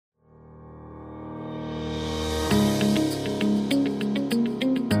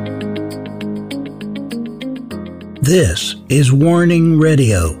This is Warning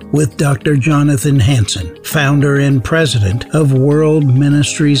Radio with Dr. Jonathan Hansen, founder and president of World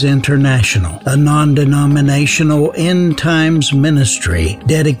Ministries International, a non-denominational end times ministry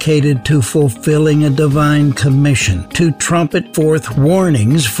dedicated to fulfilling a divine commission to trumpet forth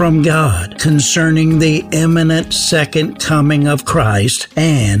warnings from God concerning the imminent second coming of Christ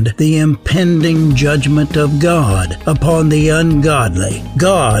and the impending judgment of God upon the ungodly.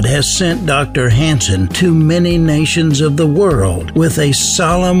 God has sent Dr. Hansen to many nations of the world with a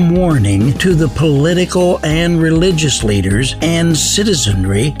solemn warning to the political and religious leaders and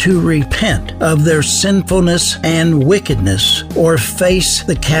citizenry to repent of their sinfulness and wickedness or face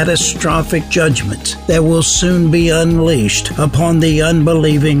the catastrophic judgments that will soon be unleashed upon the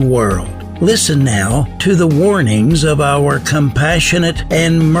unbelieving world. Listen now to the warnings of our compassionate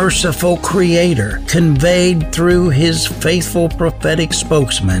and merciful Creator, conveyed through His faithful prophetic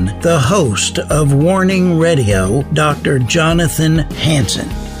spokesman, the host of Warning Radio, Dr. Jonathan Hansen.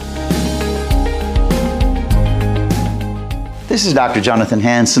 This is Dr. Jonathan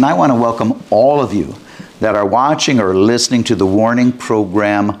Hansen. I want to welcome all of you that are watching or listening to the Warning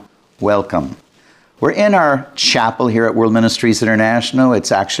program. Welcome. We're in our chapel here at World Ministries International.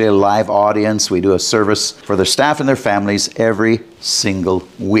 It's actually a live audience. We do a service for their staff and their families every single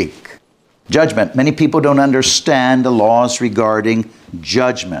week. Judgment. Many people don't understand the laws regarding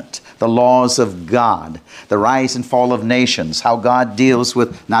judgment, the laws of God, the rise and fall of nations, how God deals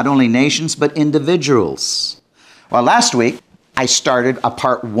with not only nations but individuals. Well, last week I started a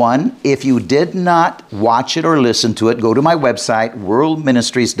part 1. If you did not watch it or listen to it, go to my website,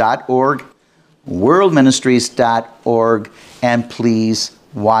 worldministries.org. worldministries.org, and please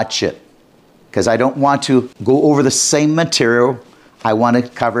watch it, because I don't want to go over the same material. I want to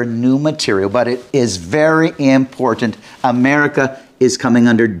cover new material, but it is very important. America is coming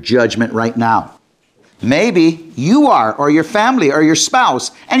under judgment right now. Maybe you are, or your family, or your spouse,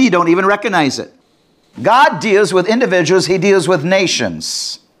 and you don't even recognize it. God deals with individuals, He deals with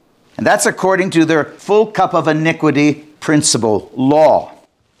nations, and that's according to their full cup of iniquity principle, law.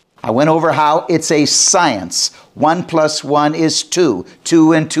 I went over how it's a science. 1 + 1 is 2.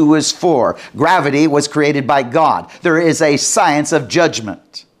 2 and 2 is 4. Gravity was created by God. There is a science of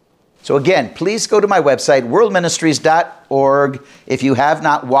judgment. So again, please go to my website, worldministries.org, if you have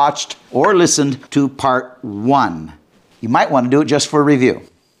not watched or listened to part 1. You might want to do it just for review.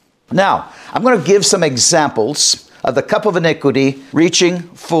 Now, I'm going to give some examples of the cup of iniquity reaching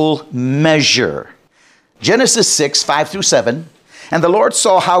full measure. Genesis 6, 5 through 7. And the Lord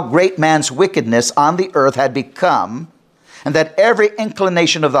saw how great man's wickedness on the earth had become, and that every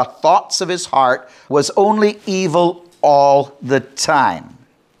inclination of the thoughts of his heart was only evil all the time.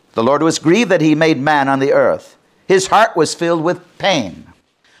 The Lord was grieved that He made man on the earth. His heart was filled with pain.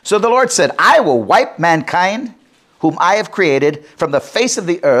 So the Lord said, I will wipe mankind, whom I have created, from the face of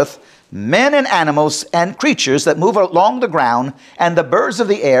the earth, men and animals and creatures that move along the ground, and the birds of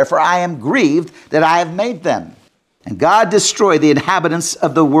the air, for I am grieved that I have made them. And God destroyed the inhabitants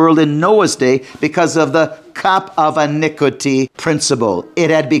of the world in Noah's day because of the cup of iniquity principle. It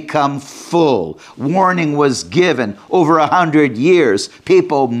had become full. Warning was given over 100 years.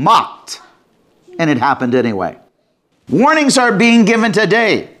 People mocked, and it happened anyway. Warnings are being given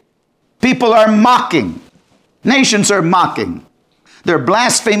today. People are mocking. Nations are mocking. They're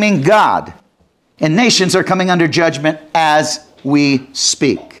blaspheming God. And nations are coming under judgment as we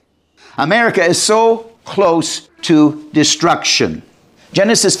speak. America is so close to destruction.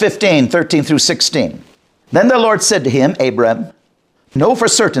 Genesis 15, 13 through 16. Then the Lord said to him, Abram, know for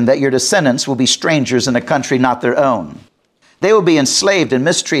certain that your descendants will be strangers in a country not their own. They will be enslaved and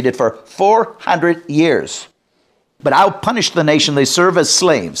mistreated for 400 years. But I'll punish the nation they serve as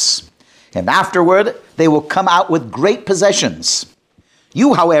slaves. And afterward, they will come out with great possessions.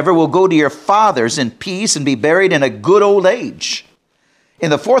 You, however, will go to your fathers in peace and be buried in a good old age. In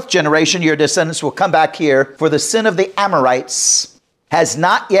the 4th generation, your descendants will come back here, for the sin of the Amorites has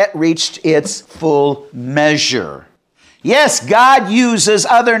not yet reached its full measure. Yes, God uses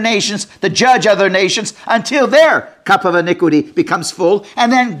other nations to judge other nations until their cup of iniquity becomes full,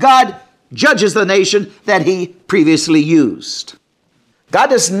 and then God judges the nation that He previously used. God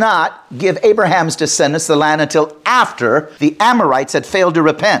does not give Abraham's descendants the land until after the Amorites had failed to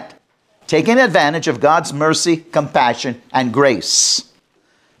repent, taking advantage of God's mercy, compassion, and grace.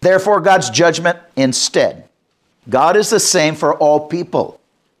 Therefore, God's judgment instead. God is the same for all people.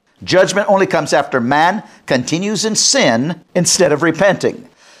 Judgment only comes after man continues in sin instead of repenting,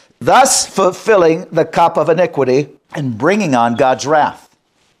 thus fulfilling the cup of iniquity and bringing on God's wrath.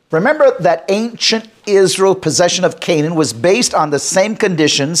 Remember that ancient Israel possession of Canaan was based on the same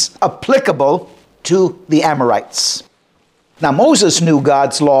conditions applicable to the Amorites. Now Moses knew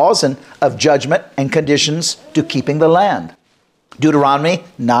God's laws and of judgment and conditions to keeping the land. Deuteronomy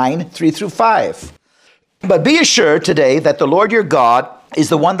 9, 3 through 5. But be assured today that the Lord your God is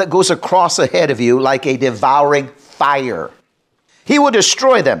the one that goes across ahead of you like a devouring fire. He will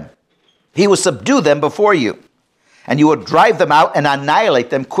destroy them. He will subdue them before you, and you will drive them out and annihilate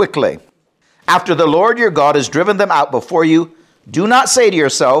them quickly. After the Lord your God has driven them out before you, do not say to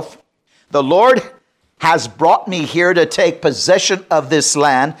yourself, the Lord has brought me here to take possession of this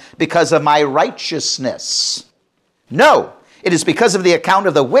land because of my righteousness. No, it is because of the account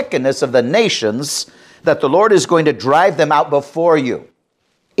of the wickedness of the nations that the Lord is going to drive them out before you.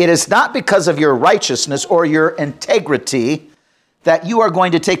 It is not because of your righteousness or your integrity that you are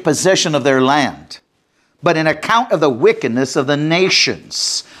going to take possession of their land, but in account of the wickedness of the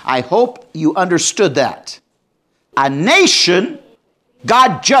nations. I hope you understood that. A nation,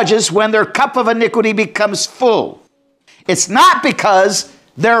 God judges when their cup of iniquity becomes full. It's not because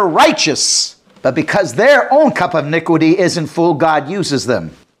they're righteous, but because their own cup of iniquity isn't full, God uses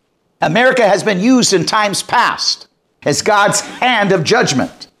them. America has been used in times past as God's hand of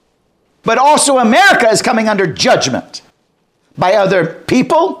judgment. But also America is coming under judgment by other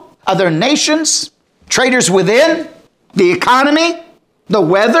people, other nations, traitors within, the economy, the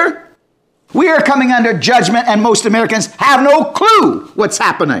weather. We are coming under judgment, and most Americans have no clue what's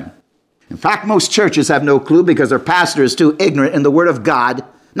happening. In fact, most churches have no clue because their pastor is too ignorant in the Word of God,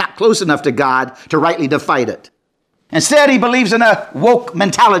 not close enough to God to rightly define it. Instead, he believes in a woke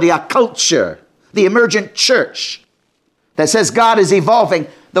mentality, a culture, the emergent church that says God is evolving.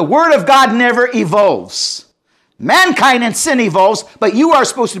 The Word of God never evolves. Mankind and sin evolves, but you are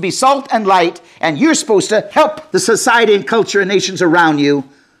supposed to be salt and light, and you're supposed to help the society and culture and nations around you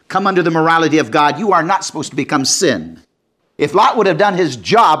come under the morality of God. You are not supposed to become sin. If Lot would have done his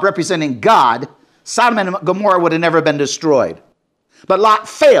job representing God, Sodom and Gomorrah would have never been destroyed. But Lot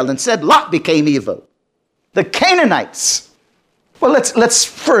failed, and said Lot became evil. The Canaanites. Well, let's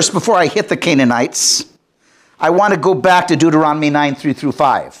first, before I hit the Canaanites, I want to go back to Deuteronomy 9, 3 through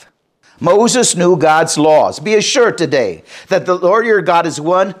 5. Moses knew God's laws. Be assured today that the Lord your God is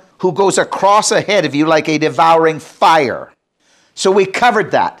one who goes across ahead of you like a devouring fire. So we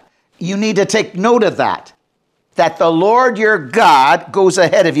covered that. You need to take note of that. That the Lord your God goes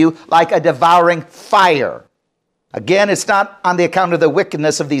ahead of you like a devouring fire. Again, it's not on the account of the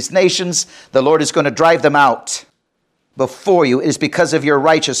wickedness of these nations. The Lord is going to drive them out before you. It is because of your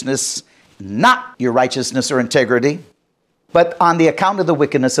righteousness, not your righteousness or integrity, but on the account of the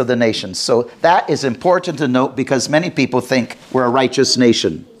wickedness of the nations. So that is important to note because many people think we're a righteous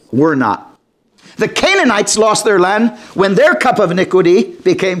nation. We're not. The Canaanites lost their land when their cup of iniquity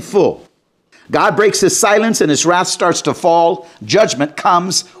became full. God breaks his silence and his wrath starts to fall. Judgment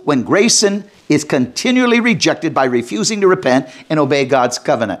comes when grace is continually rejected by refusing to repent and obey God's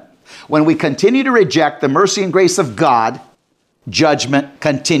covenant. When we continue to reject the mercy and grace of God, judgment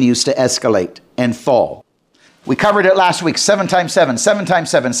continues to escalate and fall. We covered it last week, 7 times 7, 7 times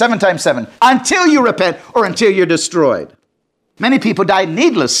 7, 7 times 7, until you repent or until you're destroyed. Many people die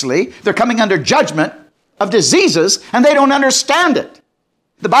needlessly. They're coming under judgment of diseases, and they don't understand it.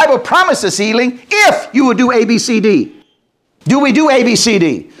 The Bible promises healing if you will do A, B, C, D. Do we do A, B, C,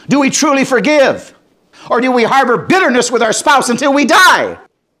 D? Do we truly forgive? Or do we harbor bitterness with our spouse until we die?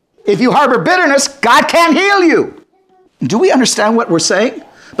 If you harbor bitterness, God can't heal you. Do we understand what we're saying?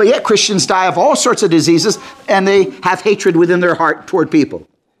 But yet Christians die of all sorts of diseases, and they have hatred within their heart toward people.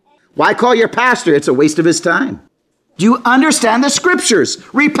 Why call your pastor? It's a waste of his time. Do you understand the scriptures?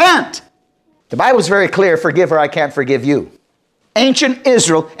 Repent. The Bible is very clear, forgive or I can't forgive you. Ancient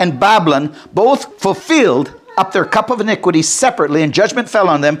Israel and Babylon both fulfilled up their cup of iniquity separately, and judgment fell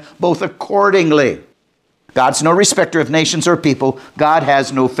on them both accordingly. God's no respecter of nations or people. God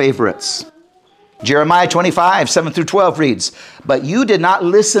has no favorites. Jeremiah 25, 7 through 12 reads, but you did not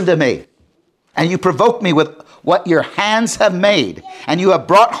listen to me, and you provoked me with what your hands have made, and you have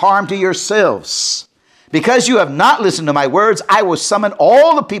brought harm to yourselves. Because you have not listened to my words, I will summon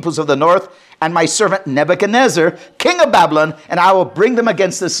all the peoples of the north and my servant Nebuchadnezzar, king of Babylon, and I will bring them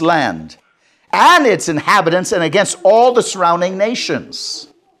against this land and its inhabitants and against all the surrounding nations.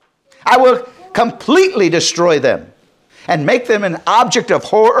 I will completely destroy them and make them an object of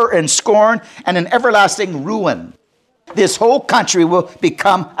horror and scorn and an everlasting ruin. This whole country will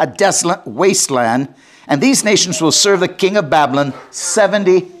become a desolate wasteland, and these nations will serve the king of Babylon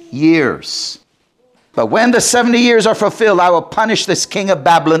 70 years. But when the 70 years are fulfilled, I will punish this king of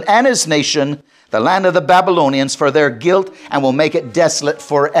Babylon and his nation, the land of the Babylonians, for their guilt, and will make it desolate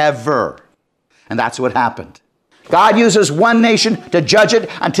forever. And that's what happened. God uses one nation to judge it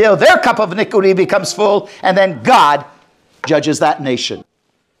until their cup of iniquity becomes full, and then God judges that nation.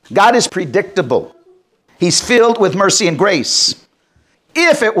 God is predictable. He's filled with mercy and grace.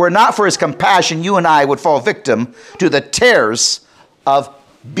 If it were not for his compassion, you and I would fall victim to the terrors of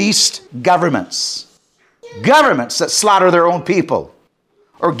beast governments. Governments that slaughter their own people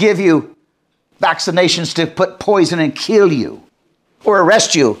or give you vaccinations to put poison and kill you or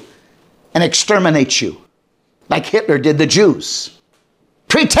arrest you and exterminate you like Hitler did the Jews.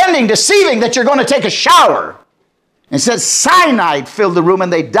 Pretending, deceiving that you're going to take a shower. And said cyanide filled the room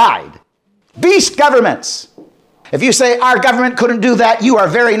and they died. Beast governments. If you say our government couldn't do that, you are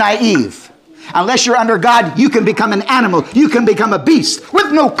very naive. Unless you're under God, you can become an animal. You can become a beast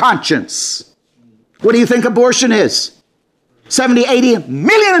with no conscience. What do you think abortion is? 70, 80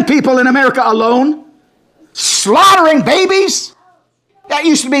 million people in America alone slaughtering babies? That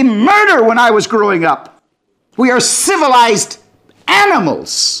used to be murder when I was growing up. We are civilized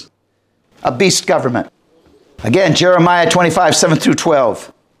animals. A beast government. Again, Jeremiah 25, 7 through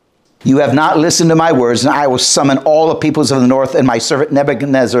 12. You have not listened to my words, and I will summon all the peoples of the north and my servant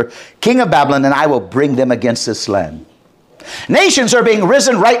Nebuchadnezzar, king of Babylon, and I will bring them against this land. Nations are being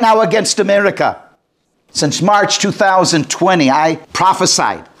risen right now against America. Since March 2020, I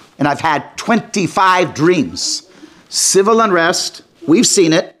prophesied, and I've had 25 dreams. Civil unrest, we've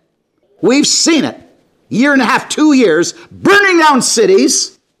seen it. We've seen it. Year and a half, 2 years, burning down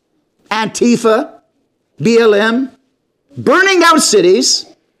cities, Antifa, BLM, burning down cities.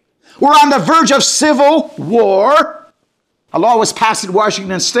 We're on the verge of civil war. A law was passed in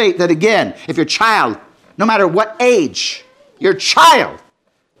Washington State that, again, if your child, no matter what age, your child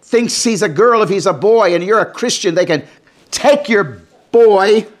thinks he's a girl, if he's a boy, and you're a Christian, they can take your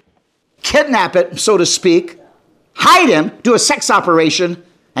boy, kidnap it, so to speak, hide him, do a sex operation,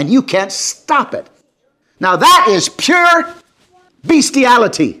 and you can't stop it. Now that is pure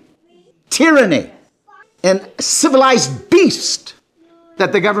bestiality, tyranny, and civilized beast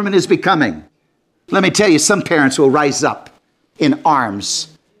that the government is becoming. Let me tell you, some parents will rise up in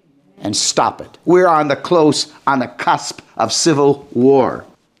arms and stop it. We're on the cusp of civil war.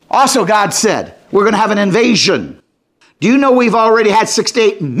 Also, God said, we're going to have an invasion. Do you know we've already had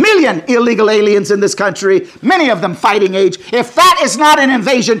 68 million illegal aliens in this country, many of them fighting age? If that is not an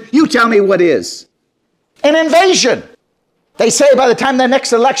invasion, you tell me what is. An invasion. They say by the time the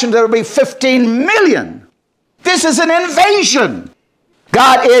next election, there will be 15 million. This is an invasion.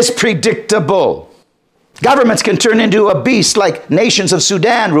 God is predictable. Governments can turn into a beast like nations of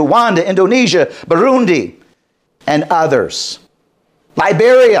Sudan, Rwanda, Indonesia, Burundi, and others.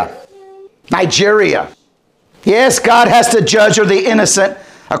 Liberia, Nigeria. Yes, God has to judge, or the innocent,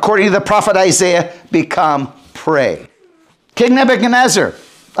 according to the prophet Isaiah, become prey. King Nebuchadnezzar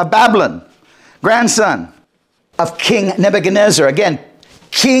of Babylon, grandson of King Nebuchadnezzar. Again,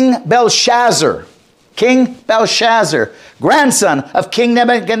 King Belshazzar, grandson of King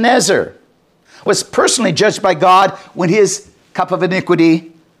Nebuchadnezzar, was personally judged by God when his cup of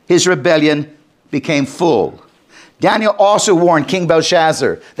iniquity, his rebellion, became full. Daniel also warned King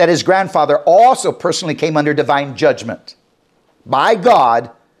Belshazzar that his grandfather also personally came under divine judgment by God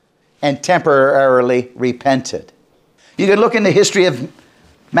and temporarily repented. You can look in the history of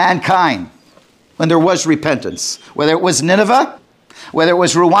mankind when there was repentance, whether it was Nineveh, whether it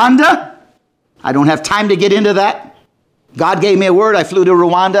was Rwanda. I don't have time to get into that. God gave me a word. I flew to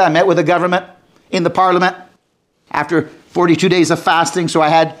Rwanda. I met with the government in the parliament after 42 days of fasting, so I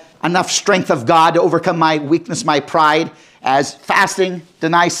had enough strength of God to overcome my weakness, my pride, as fasting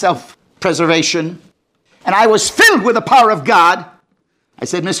denies self-preservation. And I was filled with the power of God. I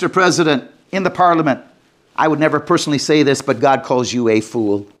said, Mr. President, in the parliament, I would never personally say this, but God calls you a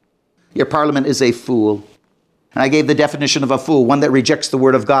fool. Your parliament is a fool. And I gave the definition of a fool, one that rejects the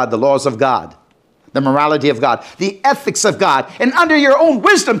word of God, the laws of God, the morality of God, the ethics of God. And under your own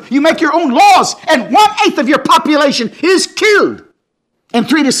wisdom, you make your own laws, and 1/8 of your population is killed. In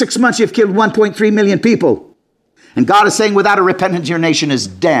 3 to 6 months, you've killed 1.3 million people. And God is saying, without a repentance, your nation is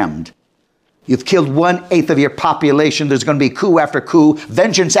damned. You've killed 1/8 of your population. There's going to be coup after coup,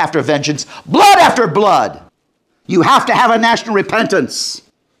 vengeance after vengeance, blood after blood. You have to have a national repentance.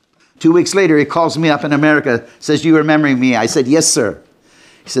 2 weeks later, he calls me up in America, says, you remembering me? I said, yes, sir.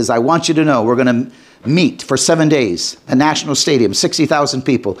 He says, I want you to know we're going to meet for 7 days, a national stadium, 60,000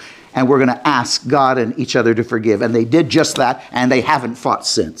 people, and we're going to ask God and each other to forgive. And they did just that, and they haven't fought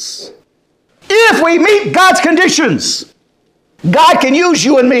since. If we meet God's conditions, God can use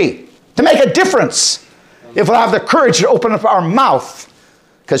you and me to make a difference if we'll have the courage to open up our mouth,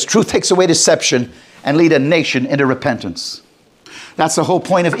 because truth takes away deception and lead a nation into repentance. That's the whole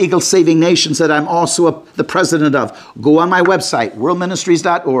point of Eagle Saving Nations that I'm also the president of. Go on my website,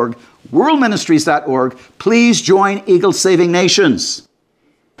 worldministries.org, worldministries.org. Please join Eagle Saving Nations.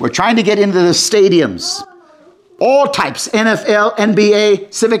 We're trying to get into the stadiums, all types, NFL,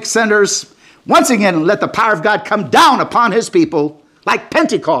 NBA, civic centers. Once again, let the power of God come down upon his people like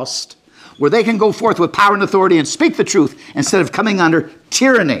Pentecost, where they can go forth with power and authority and speak the truth instead of coming under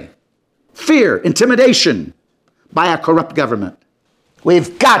tyranny, fear, intimidation by a corrupt government.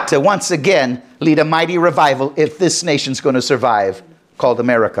 We've got to once again lead a mighty revival if this nation's going to survive, called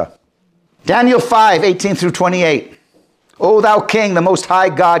America. Daniel 5, 18 through 28. O thou king, the most high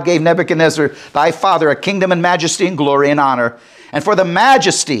God gave Nebuchadnezzar, thy father, a kingdom and majesty and glory and honor. And for the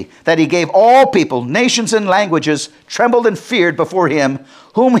majesty that he gave, all people, nations and languages trembled and feared before him,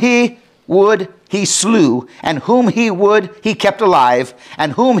 whom he would he slew, and whom he would he kept alive,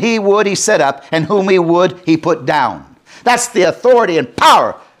 and whom he would he set up, and whom he would he put down. That's the authority and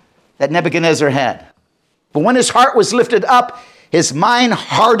power that Nebuchadnezzar had. But when his heart was lifted up, his mind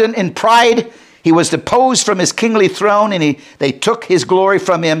hardened in pride, he was deposed from his kingly throne, and they took his glory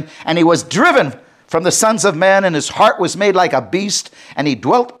from him, and he was driven from the sons of men, and his heart was made like a beast, and he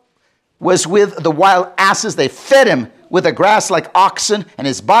was with the wild asses. They fed him with the grass like oxen, and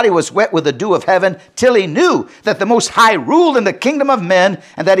his body was wet with the dew of heaven, till he knew that the Most High ruled in the kingdom of men,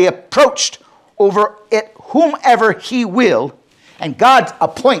 and that he approached over it whomever he will, and God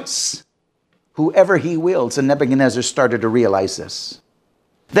appoints whoever he wills. And Nebuchadnezzar started to realize this,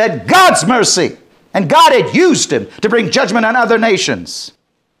 that God's mercy, and God had used him to bring judgment on other nations.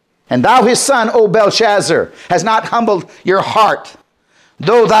 And thou his son, O Belshazzar, has not humbled your heart,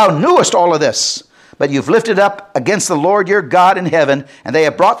 though thou knewest all of this. But you've lifted up against the Lord your God in heaven, and they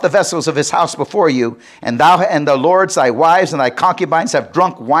have brought the vessels of his house before you, and thou and the lords thy wives and thy concubines have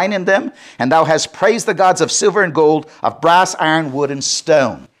drunk wine in them, and thou hast praised the gods of silver and gold, of brass, iron, wood, and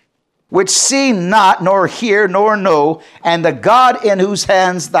stone, which see not, nor hear, nor know, and the God in whose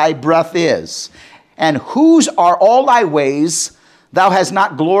hands thy breath is, and whose are all thy ways, thou hast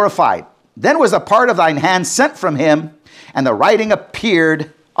not glorified. Then was a part of thine hand sent from him, and the writing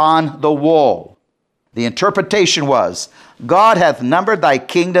appeared on the wall. The interpretation was, God hath numbered thy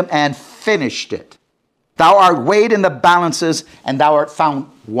kingdom and finished it. Thou art weighed in the balances, and thou art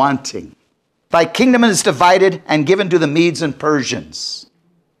found wanting. Thy kingdom is divided and given to the Medes and Persians.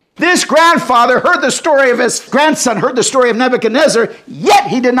 This grandfather heard the story of his grandson, heard the story of Nebuchadnezzar, yet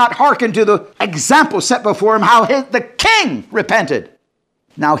he did not hearken to the example set before him, how the king repented.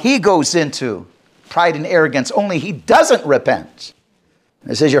 Now he goes into pride and arrogance, only he doesn't repent.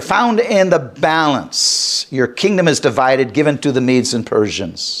 It says, you're found in the balance. Your kingdom is divided, given to the Medes and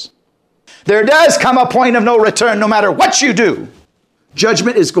Persians. There does come a point of no return, no matter what you do.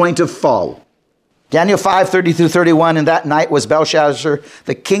 Judgment is going to fall. Daniel 5, 30 through 31, in that night was Belshazzar,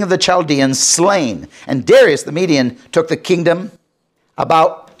 the king of the Chaldeans, slain, and Darius the Median took the kingdom,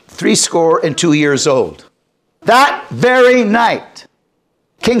 about 62 years old. That very night,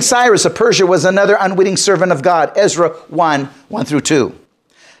 King Cyrus of Persia was another unwitting servant of God. Ezra 1, 1 through 2.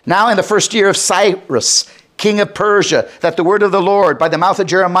 Now in the first year of Cyrus, king of Persia, that the word of the Lord by the mouth of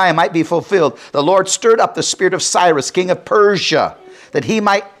Jeremiah might be fulfilled, the Lord stirred up the spirit of Cyrus, king of Persia, that he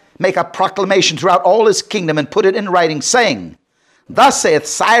might make a proclamation throughout all his kingdom and put it in writing, saying, Thus saith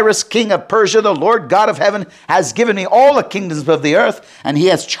Cyrus, king of Persia, the Lord God of heaven has given me all the kingdoms of the earth, and he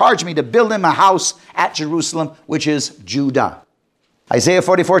has charged me to build him a house at Jerusalem, which is Judah. Isaiah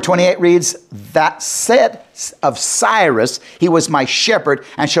 44:28 reads, That said of Cyrus, he was my shepherd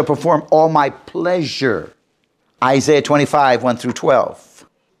and shall perform all my pleasure. Isaiah 25, 1 through 12.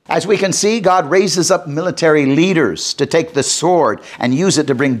 As we can see, God raises up military leaders to take the sword and use it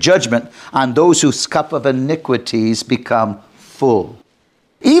to bring judgment on those whose cup of iniquities become full.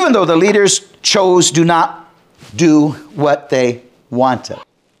 Even though the leaders do not do what they wanted.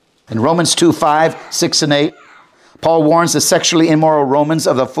 In Romans 2, 5, 6, and 8, Paul warns the sexually immoral Romans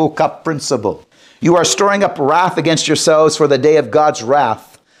of the full cup principle. You are storing up wrath against yourselves for the day of God's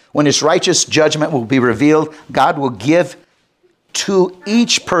wrath. When his righteous judgment will be revealed, God will give to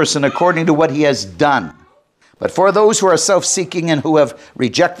each person according to what he has done. But for those who are self-seeking and who have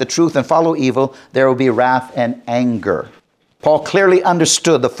rejected the truth and follow evil, there will be wrath and anger. Paul clearly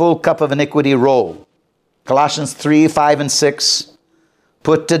understood the full cup of iniquity role. Colossians 3, 5, and 6.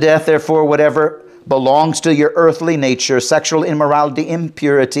 Put to death, therefore, whatever belongs to your earthly nature, sexual immorality,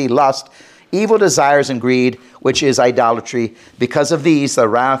 impurity, lust, evil desires, and greed, which is idolatry. Because of these, the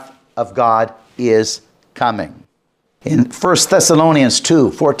wrath of God is coming. In 1 Thessalonians 2,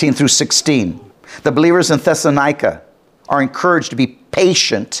 14 through 16, the believers in Thessalonica are encouraged to be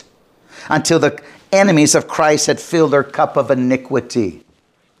patient until the enemies of Christ had filled their cup of iniquity.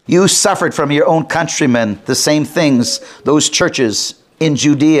 You suffered from your own countrymen the same things those churches in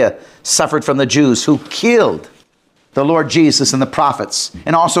Judea suffered from the Jews who killed the Lord Jesus and the prophets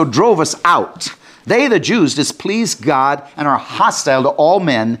and also drove us out. They, the Jews, displease God and are hostile to all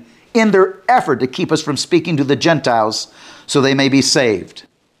men in their effort to keep us from speaking to the Gentiles so they may be saved.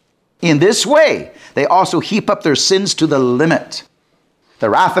 In this way, they also heap up their sins to the limit. The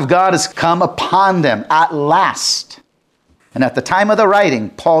wrath of God has come upon them at last. And at the time of the writing,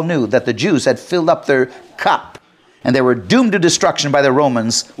 Paul knew that the Jews had filled up their cup and they were doomed to destruction by the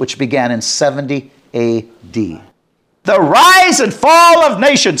Romans, which began in 70 A.D. The Rise and Fall of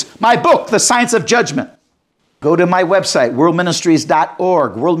Nations, my book, The Science of Judgment. Go to my website,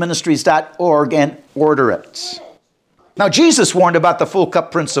 worldministries.org, and order it. Now, Jesus warned about the full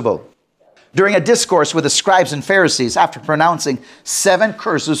cup principle during a discourse with the scribes and Pharisees after pronouncing 7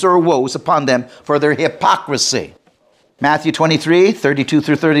 curses or woes upon them for their hypocrisy. Matthew 23, 32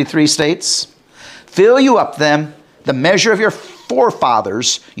 through 33 states, "Fill you up then the measure of your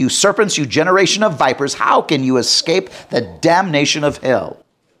forefathers, you serpents, you generation of vipers, how can you escape the damnation of hell?"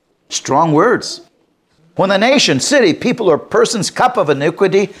 Strong words. When the nation, city, people, or person's cup of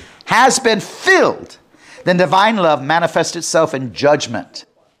iniquity has been filled, then divine love manifests itself in judgment.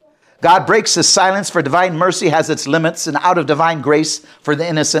 God breaks his silence, for divine mercy has its limits, and out of divine grace for the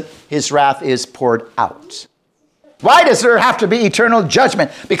innocent, his wrath is poured out. Why does there have to be eternal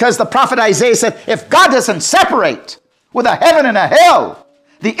judgment? Because the prophet Isaiah said, if God doesn't separate with a heaven and a hell,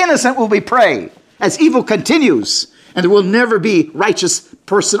 the innocent will be prey as evil continues, and there will never be righteous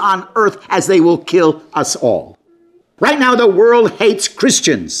person on earth as they will kill us all. Right now, the world hates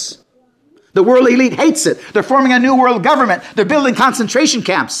Christians. The world elite hates it. They're forming a new world government. They're building concentration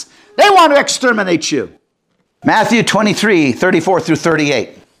camps. They want to exterminate you. Matthew 23, 34 through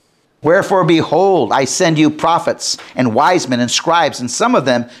 38. "Wherefore, behold, I send you prophets and wise men and scribes, and some of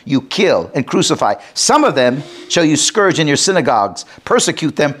them you kill and crucify. Some of them shall you scourge in your synagogues,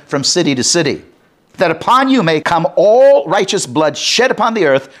 persecute them from city to city, that upon you may come all righteous blood shed upon the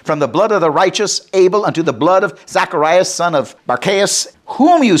earth, from the blood of the righteous Abel unto the blood of Zacharias, son of Barachias,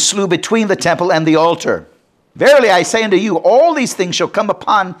 whom you slew between the temple and the altar. Verily I say unto you, all these things shall come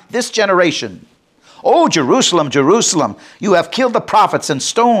upon this generation. O Jerusalem, Jerusalem, you have killed the prophets and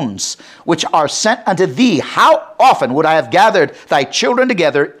stones which are sent unto thee. How often would I have gathered thy children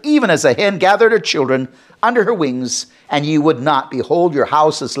together, even as a hen gathered her children under her wings, and ye would not. Behold, your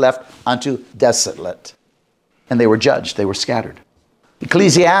house is left unto desolate." And they were judged, they were scattered.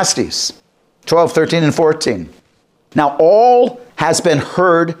 Ecclesiastes 12, 13, and 14. "Now all has been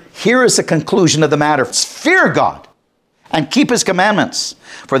heard. Here is the conclusion of the matter. Fear God and keep his commandments.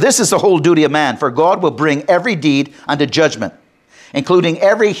 For this is the whole duty of man. For God will bring every deed unto judgment, including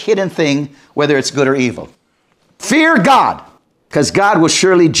every hidden thing, whether it's good or evil." Fear God, because God will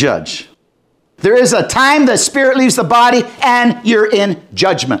surely judge. There is a time the spirit leaves the body and you're in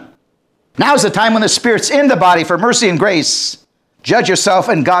judgment. Now's the time when the spirit's in the body for mercy and grace. Judge yourself,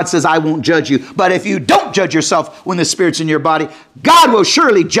 and God says, I won't judge you. But if you don't judge yourself when the spirit's in your body, God will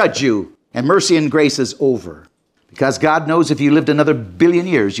surely judge you, and mercy and grace is over. Because God knows if you lived another billion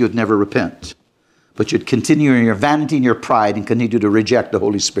years, you'd never repent. But you'd continue in your vanity and your pride and continue to reject the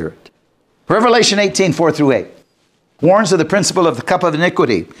Holy Spirit. Revelation 18, 4 through 8. Warns of the principle of the cup of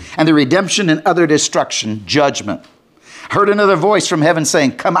iniquity and the redemption and other destruction, judgment. Heard another voice from heaven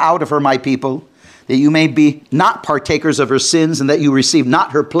saying, "Come out of her, my people, that you may be not partakers of her sins and that you receive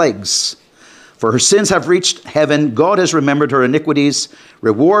not her plagues. For her sins have reached heaven. God has remembered her iniquities.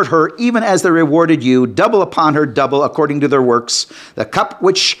 Reward her even as they rewarded you. Double upon her double according to their works. The cup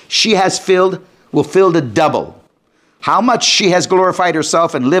which she has filled will fill to double. How much she has glorified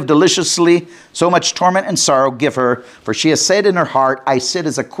herself and lived deliciously, so much torment and sorrow give her. For she has said in her heart, I sit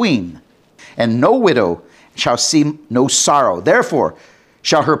as a queen, and no widow shall see no sorrow. Therefore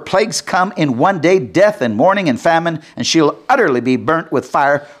shall her plagues come in one day, death and mourning and famine, and she'll utterly be burnt with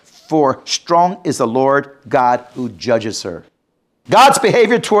fire. For strong is the Lord God who judges her." God's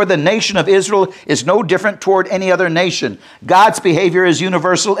behavior toward the nation of Israel is no different toward any other nation. God's behavior is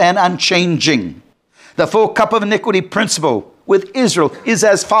universal and unchanging. The full cup of iniquity principle with Israel is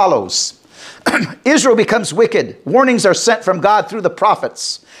as follows. Israel becomes wicked. Warnings are sent from God through the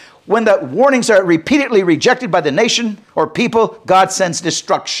prophets. When the warnings are repeatedly rejected by the nation or people, God sends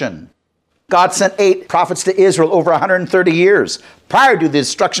destruction. God sent 8 prophets to Israel over 130 years prior to the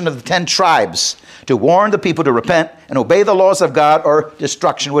destruction of the 10 tribes to warn the people to repent and obey the laws of God, or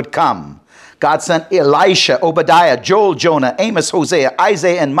destruction would come. God sent Elisha, Obadiah, Joel, Jonah, Amos, Hosea,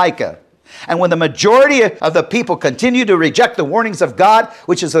 Isaiah, and Micah. And when the majority of the people continue to reject the warnings of God,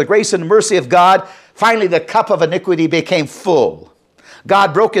 which is the grace and mercy of God, Finally, the cup of iniquity became full.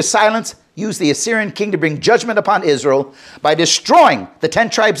 God broke his silence, used the Assyrian king to bring judgment upon Israel by destroying the 10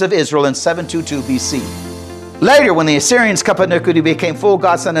 tribes of Israel in 722 BC. Later, when the Assyrians' cup of iniquity became full,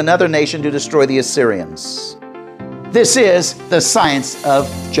 God sent another nation to destroy the Assyrians. This is the science of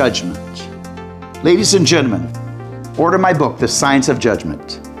judgment. Ladies and gentlemen, order my book, The Science of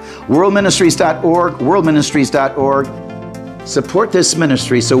Judgment. Worldministries.org, worldministries.org. Support this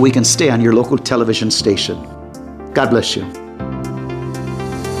ministry so we can stay on your local television station. God bless you.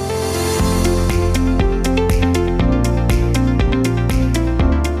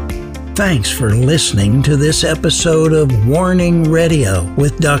 Thanks for listening to this episode of Warning Radio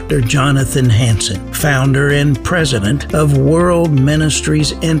with Dr. Jonathan Hansen, founder and president of World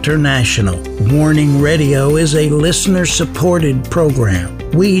Ministries International. Warning Radio is a listener-supported program.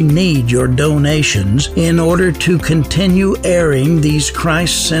 We need your donations in order to continue airing these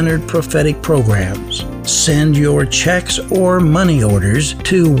Christ-centered prophetic programs. Send your checks or money orders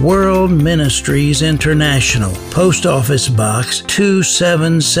to World Ministries International, Post Office Box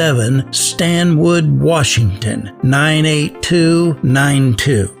 277, Stanwood, Washington,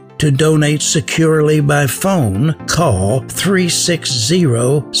 98292. To donate securely by phone, call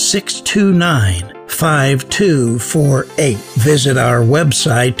 360-629-5248. Visit our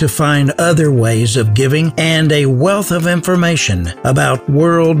website to find other ways of giving and a wealth of information about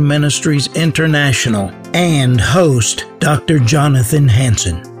World Ministries International and host Dr. Jonathan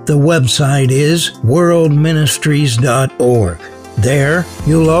Hansen. The website is worldministries.org. There,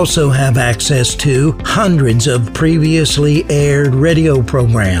 you'll also have access to hundreds of previously aired radio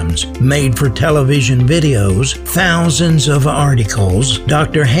programs, made-for-television videos, thousands of articles,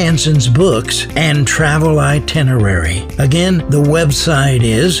 Dr. Hansen's books, and travel itinerary. Again, the website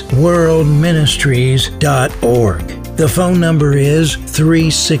is worldministries.org. The phone number is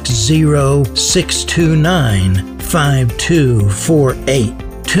 360-629-5248.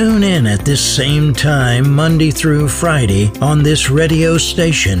 Tune in at this same time, Monday through Friday, on this radio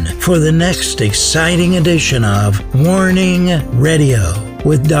station for the next exciting edition of Warning Radio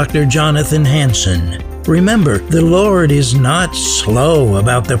with Dr. Jonathan Hansen. Remember, the Lord is not slow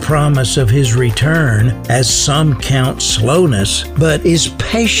about the promise of his return, as some count slowness, but is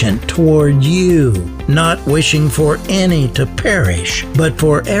patient toward you, not wishing for any to perish, but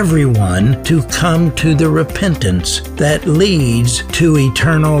for everyone to come to the repentance that leads to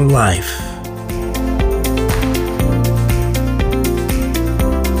eternal life.